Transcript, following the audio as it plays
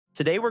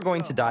Today we're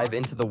going to dive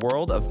into the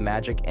world of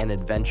magic and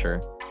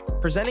adventure,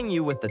 presenting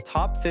you with the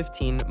top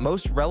 15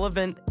 most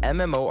relevant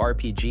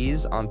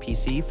MMORPGs on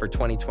PC for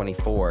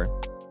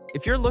 2024.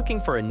 If you're looking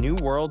for a new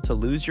world to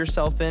lose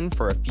yourself in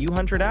for a few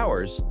hundred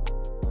hours,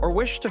 or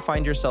wish to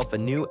find yourself a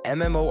new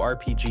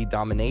MMORPG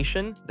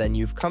domination, then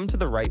you've come to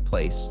the right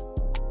place.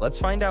 Let's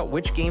find out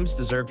which games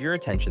deserve your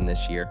attention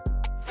this year.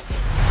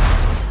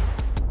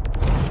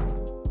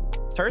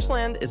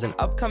 Tarisland is an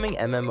upcoming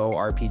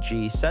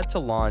MMORPG set to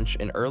launch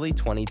in early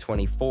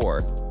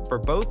 2024 for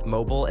both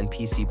mobile and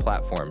PC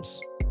platforms.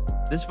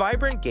 This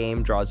vibrant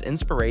game draws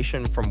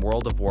inspiration from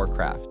World of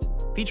Warcraft,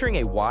 featuring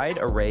a wide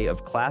array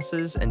of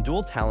classes and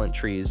dual talent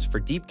trees for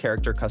deep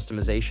character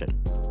customization.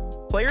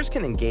 Players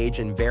can engage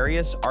in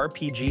various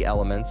RPG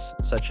elements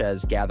such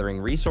as gathering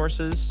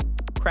resources,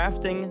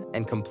 crafting,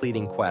 and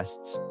completing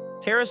quests.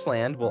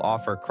 Tarisland will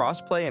offer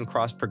crossplay and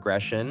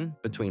cross-progression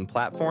between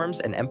platforms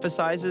and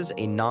emphasizes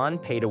a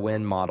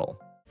non-pay-to-win model.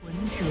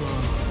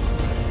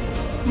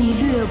 你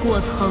掠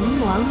过层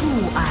峦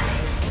雾霭，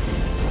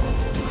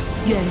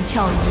远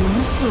眺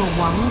银色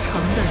王城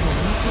的荣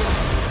耀。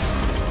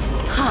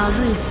塔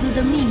瑞斯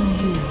的命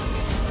运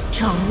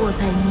掌握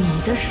在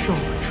你的手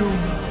中。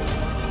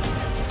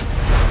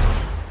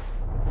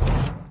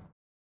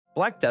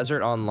 Black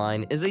Desert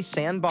Online is a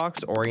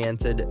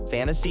sandbox-oriented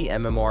fantasy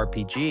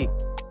MMORPG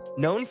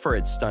known for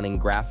its stunning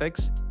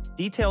graphics,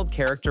 detailed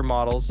character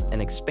models,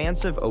 and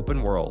expansive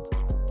open world.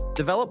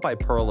 Developed by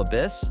Pearl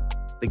Abyss,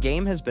 the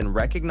game has been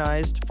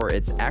recognized for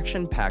its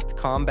action-packed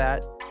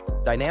combat,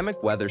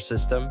 dynamic weather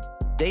system,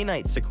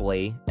 day-night cycle,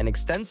 and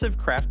extensive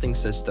crafting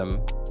system,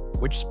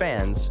 which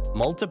spans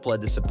multiple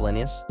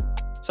disciplines,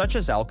 such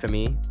as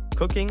alchemy,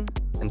 cooking,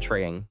 and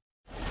trading.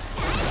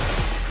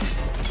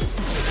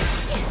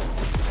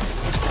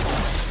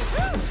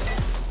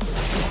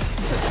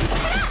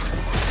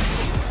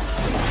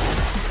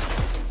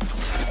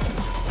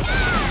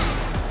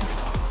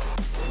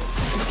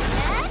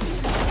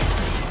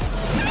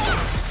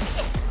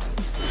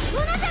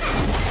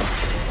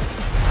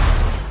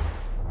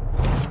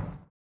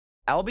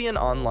 Albion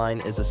Online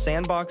is a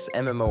sandbox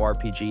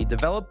MMORPG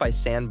developed by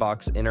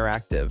Sandbox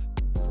Interactive,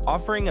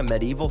 offering a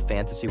medieval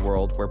fantasy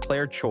world where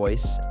player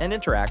choice and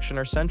interaction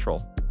are central.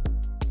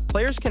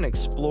 Players can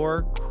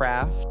explore,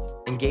 craft,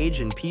 engage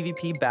in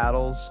PvP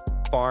battles,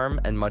 farm,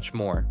 and much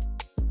more.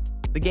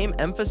 The game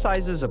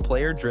emphasizes a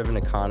player-driven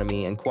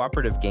economy and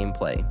cooperative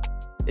gameplay.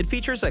 It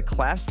features a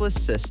classless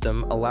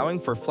system allowing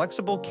for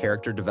flexible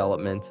character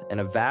development and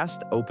a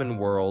vast open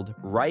world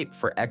ripe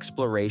for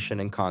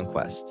exploration and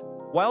conquest.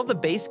 While the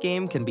base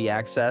game can be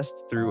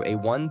accessed through a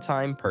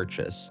one-time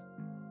purchase,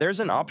 there's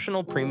an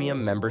optional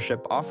premium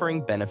membership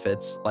offering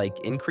benefits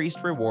like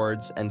increased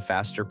rewards and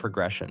faster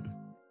progression.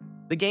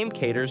 The game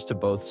caters to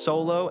both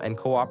solo and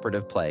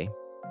cooperative play,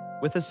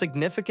 with a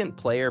significant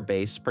player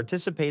base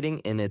participating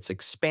in its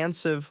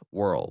expansive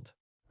world.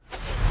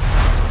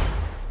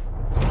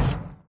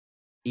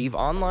 EVE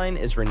Online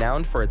is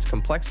renowned for its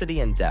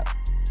complexity and depth.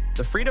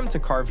 The freedom to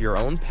carve your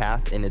own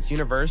path in its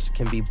universe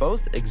can be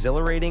both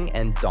exhilarating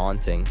and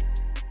daunting.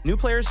 New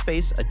players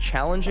face a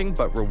challenging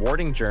but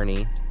rewarding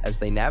journey as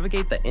they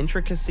navigate the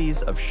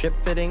intricacies of ship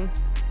fitting,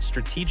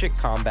 strategic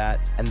combat,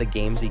 and the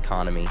game's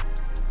economy.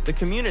 The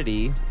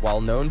community, while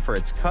known for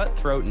its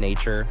cutthroat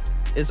nature,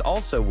 is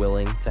also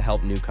willing to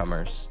help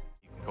newcomers.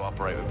 You can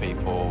cooperate with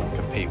people,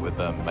 compete with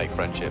them, make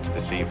friendships,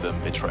 deceive them,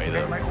 betray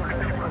them.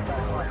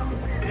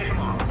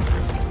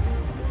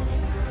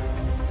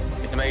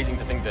 It's amazing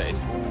to think that it's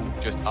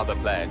all just other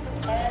players.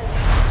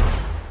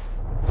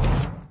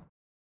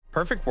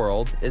 Perfect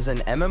World is an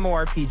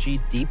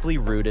MMORPG deeply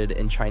rooted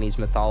in Chinese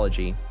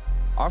mythology,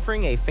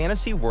 offering a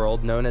fantasy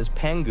world known as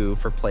Pangu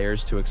for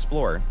players to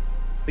explore.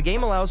 The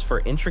game allows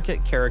for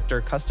intricate character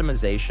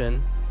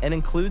customization and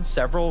includes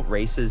several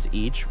races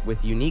each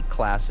with unique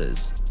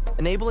classes,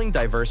 enabling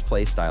diverse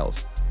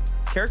playstyles.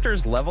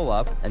 Characters level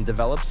up and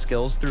develop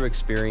skills through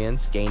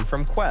experience gained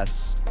from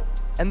quests,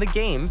 and the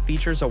game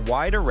features a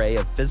wide array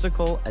of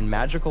physical and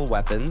magical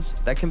weapons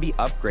that can be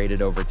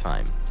upgraded over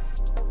time.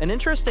 An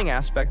interesting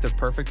aspect of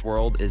Perfect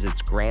World is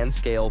its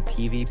grand-scale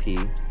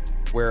PvP,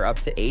 where up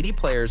to 80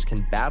 players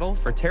can battle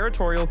for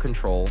territorial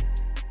control,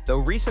 though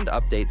recent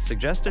updates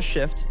suggest a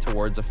shift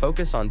towards a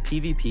focus on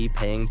PvP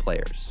paying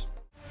players.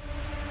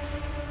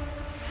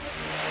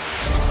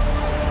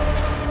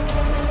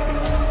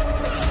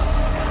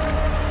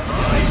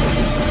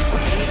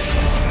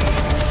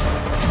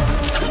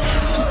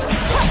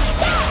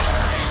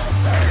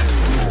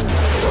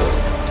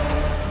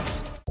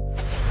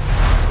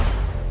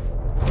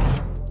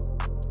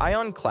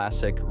 Aion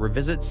Classic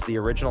revisits the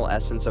original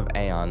essence of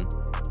Aion,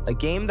 a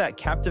game that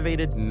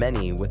captivated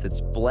many with its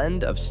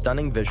blend of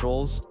stunning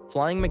visuals,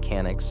 flying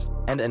mechanics,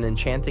 and an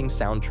enchanting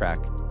soundtrack.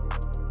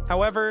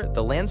 However,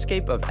 the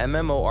landscape of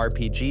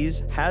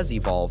MMORPGs has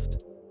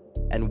evolved,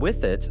 and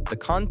with it, the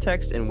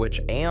context in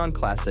which Aion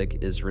Classic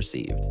is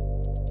received.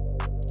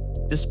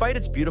 Despite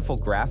its beautiful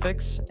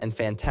graphics and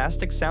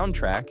fantastic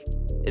soundtrack,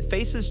 it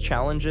faces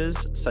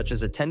challenges such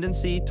as a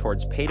tendency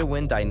towards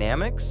pay-to-win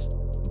dynamics,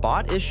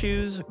 bot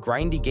issues,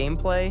 grindy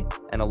gameplay,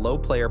 and a low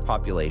player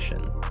population.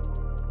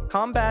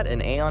 Combat in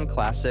Aion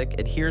Classic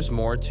adheres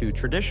more to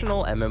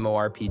traditional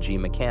MMORPG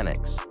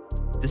mechanics,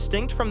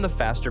 distinct from the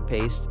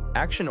faster-paced,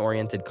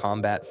 action-oriented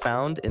combat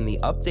found in the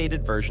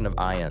updated version of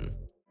Aion.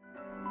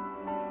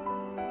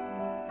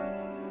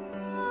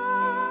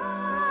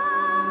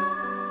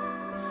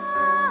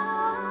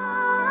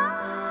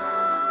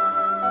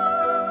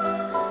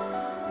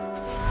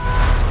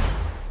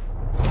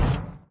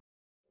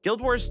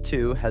 Guild Wars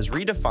 2 has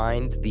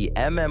redefined the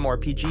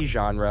MMORPG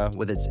genre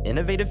with its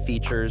innovative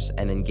features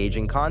and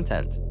engaging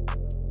content.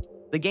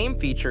 The game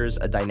features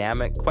a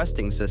dynamic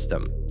questing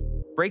system,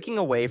 breaking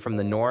away from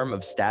the norm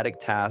of static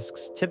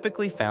tasks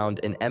typically found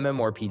in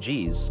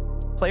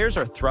MMORPGs. Players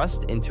are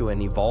thrust into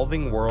an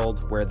evolving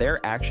world where their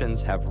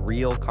actions have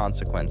real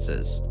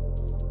consequences.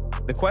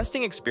 The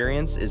questing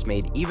experience is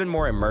made even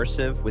more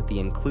immersive with the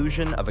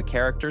inclusion of a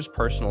character's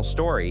personal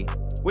story,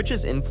 which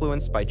is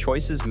influenced by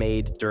choices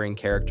made during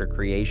character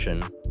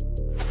creation.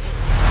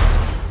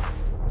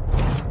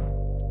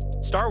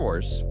 Star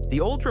Wars: The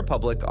Old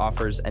Republic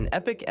offers an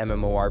epic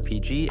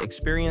MMORPG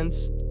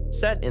experience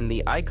set in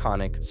the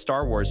iconic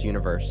Star Wars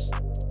universe.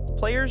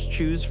 Players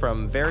choose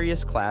from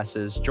various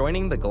classes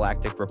joining the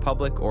Galactic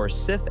Republic or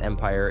Sith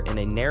Empire in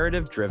a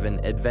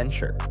narrative-driven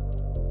adventure.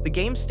 The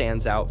game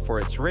stands out for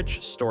its rich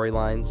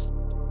storylines,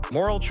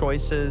 moral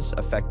choices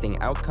affecting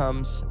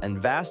outcomes, and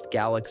vast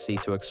galaxy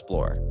to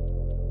explore.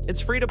 It's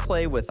free to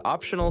play with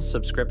optional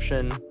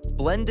subscription,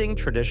 blending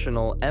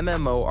traditional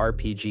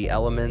MMORPG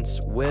elements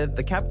with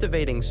the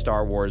captivating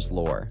Star Wars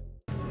lore.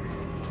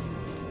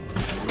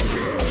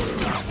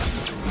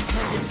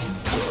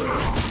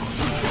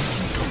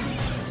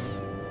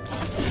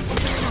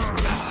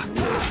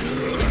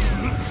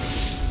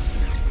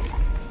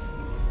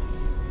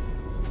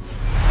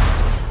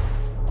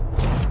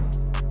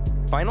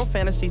 Final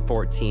Fantasy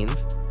XIV,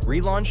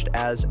 relaunched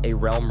as A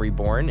Realm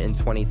Reborn in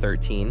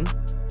 2013,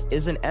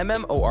 is an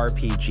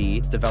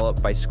MMORPG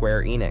developed by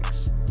Square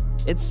Enix.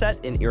 It's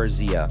set in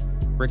Erzea,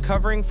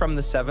 recovering from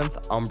the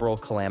 7th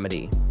Umbral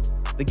Calamity.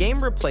 The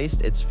game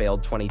replaced its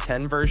failed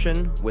 2010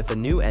 version with a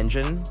new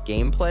engine,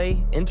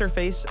 gameplay,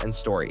 interface, and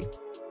story.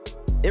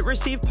 It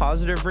received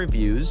positive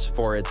reviews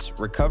for its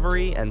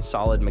recovery and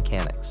solid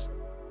mechanics.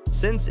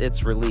 Since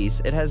its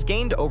release, it has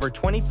gained over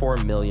 24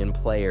 million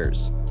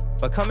players,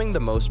 becoming the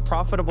most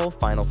profitable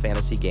Final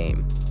Fantasy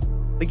game.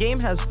 The game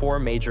has 4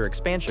 major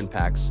expansion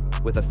packs,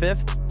 with a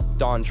 5th,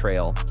 Dawn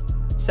Trail,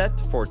 set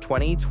for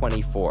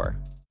 2024.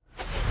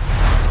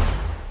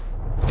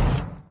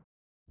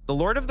 The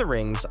Lord of the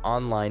Rings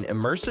Online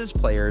immerses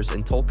players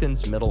in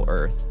Tolkien's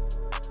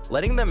Middle-earth,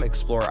 letting them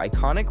explore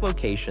iconic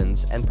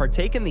locations and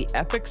partake in the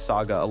epic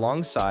saga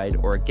alongside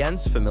or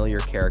against familiar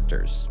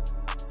characters.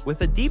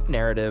 With a deep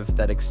narrative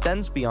that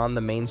extends beyond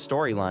the main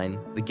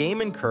storyline, the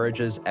game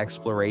encourages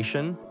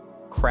exploration,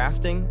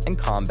 crafting, and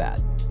combat,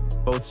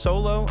 both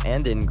solo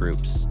and in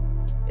groups.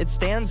 It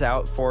stands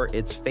out for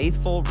its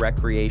faithful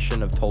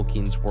recreation of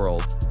Tolkien's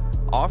world,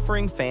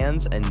 offering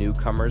fans and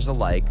newcomers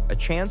alike a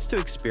chance to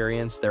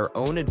experience their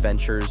own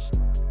adventures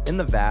in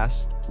the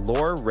vast,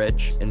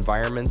 lore-rich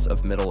environments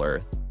of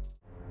Middle-earth.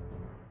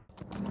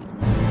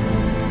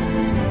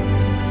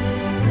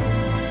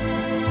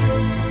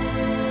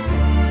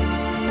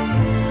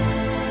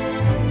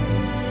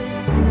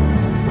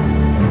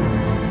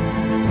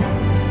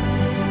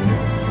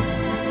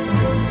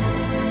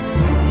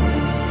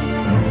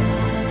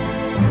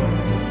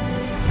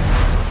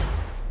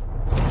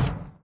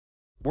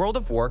 World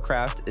of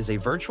Warcraft is a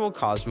virtual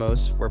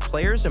cosmos where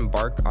players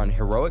embark on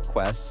heroic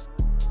quests,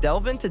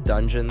 delve into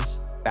dungeons,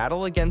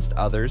 battle against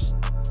others,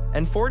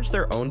 and forge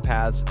their own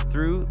paths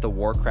through the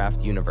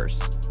Warcraft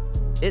universe.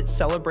 It's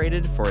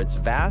celebrated for its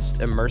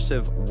vast,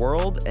 immersive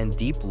world and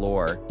deep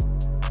lore,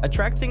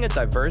 attracting a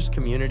diverse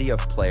community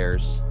of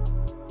players.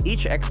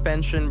 Each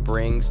expansion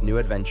brings new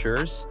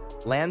adventures,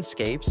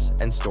 landscapes,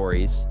 and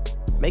stories,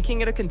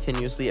 making it a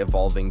continuously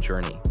evolving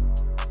journey.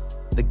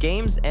 The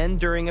game's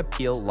enduring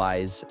appeal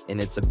lies in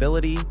its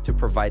ability to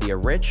provide a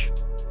rich,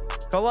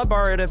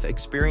 collaborative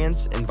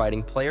experience,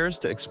 inviting players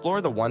to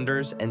explore the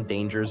wonders and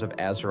dangers of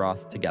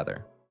Azeroth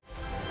together.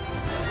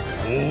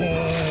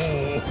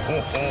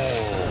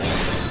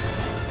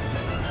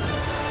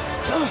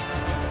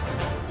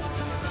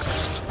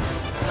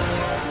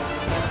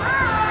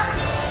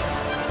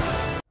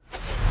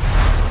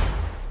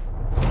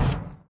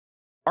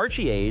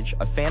 ArcheAge,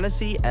 a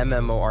fantasy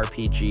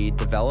MMORPG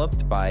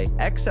developed by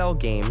XL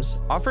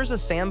Games, offers a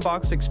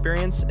sandbox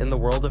experience in the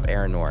world of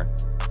Arranor.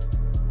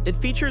 It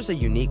features a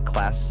unique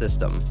class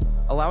system,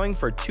 allowing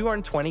for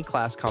 220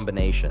 class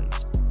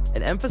combinations,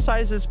 and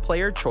emphasizes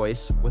player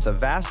choice with a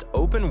vast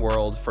open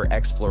world for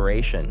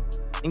exploration,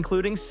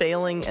 including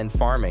sailing and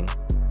farming.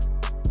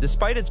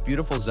 Despite its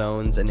beautiful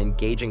zones and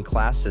engaging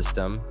class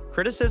system,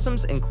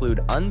 criticisms include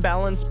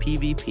unbalanced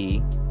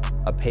PvP,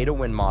 a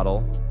pay-to-win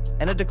model,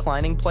 and a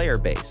declining player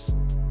base.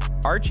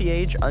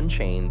 ArcheAge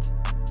Unchained,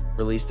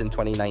 released in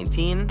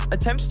 2019,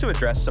 attempts to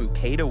address some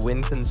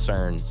pay-to-win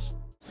concerns.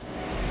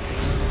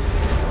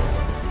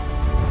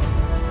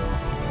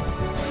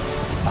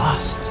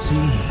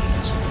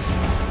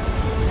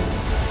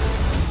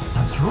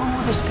 through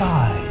the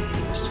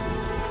skies.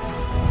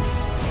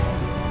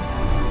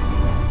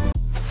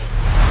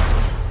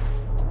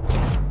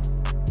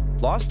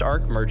 Lost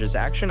Ark merges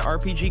action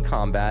RPG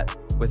combat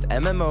with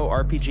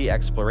MMORPG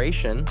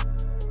exploration,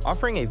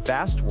 offering a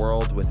vast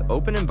world with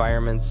open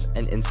environments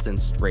and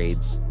instanced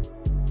raids.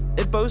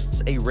 It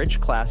boasts a rich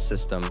class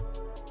system,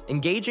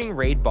 engaging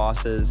raid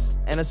bosses,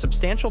 and a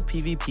substantial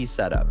PvP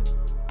setup,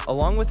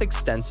 along with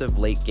extensive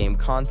late-game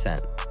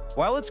content.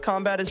 While its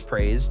combat is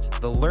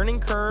praised, the learning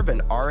curve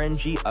and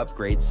RNG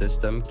upgrade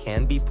system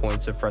can be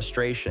points of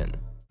frustration.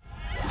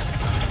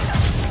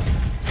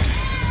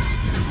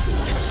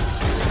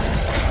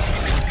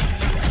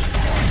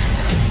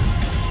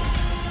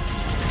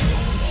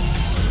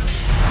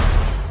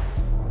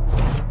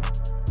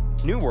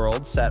 New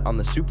World, set on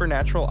the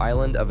supernatural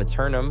island of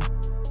Eternum,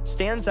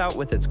 stands out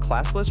with its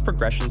classless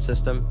progression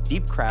system,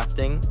 deep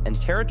crafting, and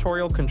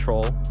territorial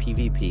control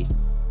 (PvP).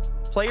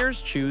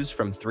 Players choose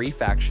from 3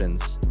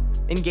 factions,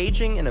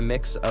 engaging in a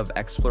mix of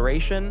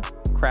exploration,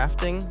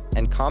 crafting,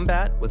 and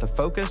combat with a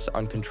focus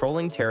on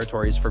controlling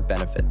territories for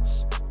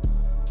benefits.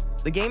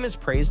 The game is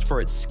praised for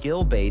its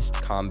skill-based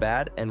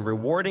combat and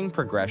rewarding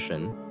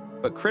progression,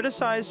 but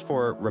criticized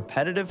for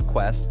repetitive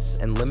quests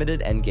and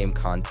limited endgame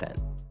content.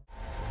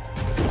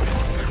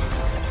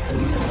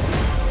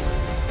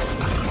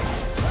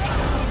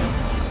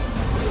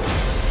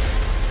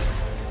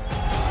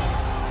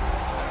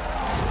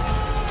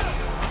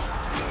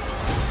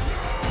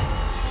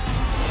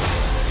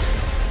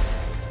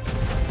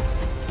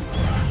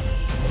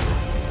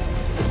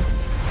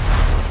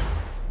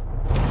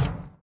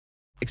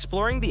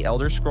 Exploring the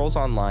Elder Scrolls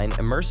Online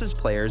immerses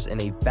players in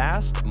a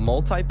vast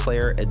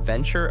multiplayer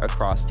adventure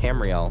across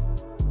Tamriel.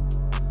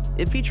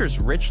 It features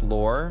rich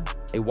lore,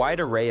 a wide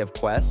array of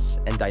quests,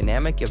 and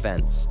dynamic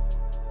events,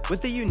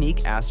 with the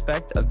unique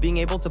aspect of being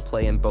able to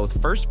play in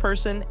both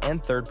first-person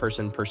and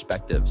third-person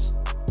perspectives.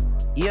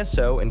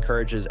 ESO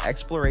encourages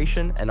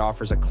exploration and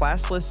offers a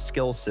classless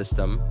skill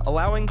system,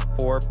 allowing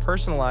for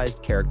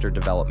personalized character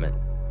development.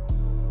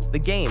 The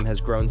game has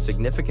grown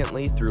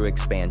significantly through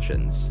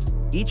expansions,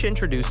 each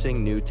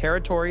introducing new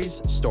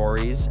territories,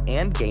 stories,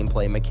 and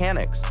gameplay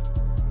mechanics,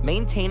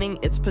 maintaining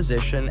its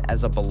position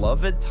as a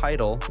beloved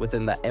title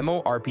within the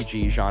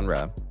MMORPG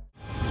genre.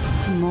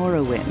 To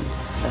Morrowind,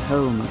 the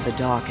home of the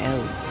Dark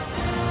Elves.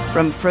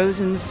 From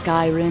frozen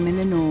Skyrim in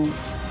the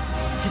north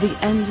to the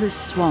endless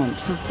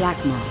swamps of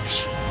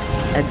Blackmarsh,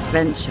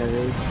 adventure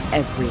is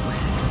everywhere.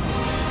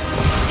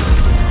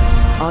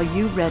 Are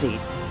you ready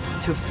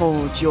to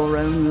forge your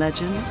own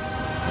legend?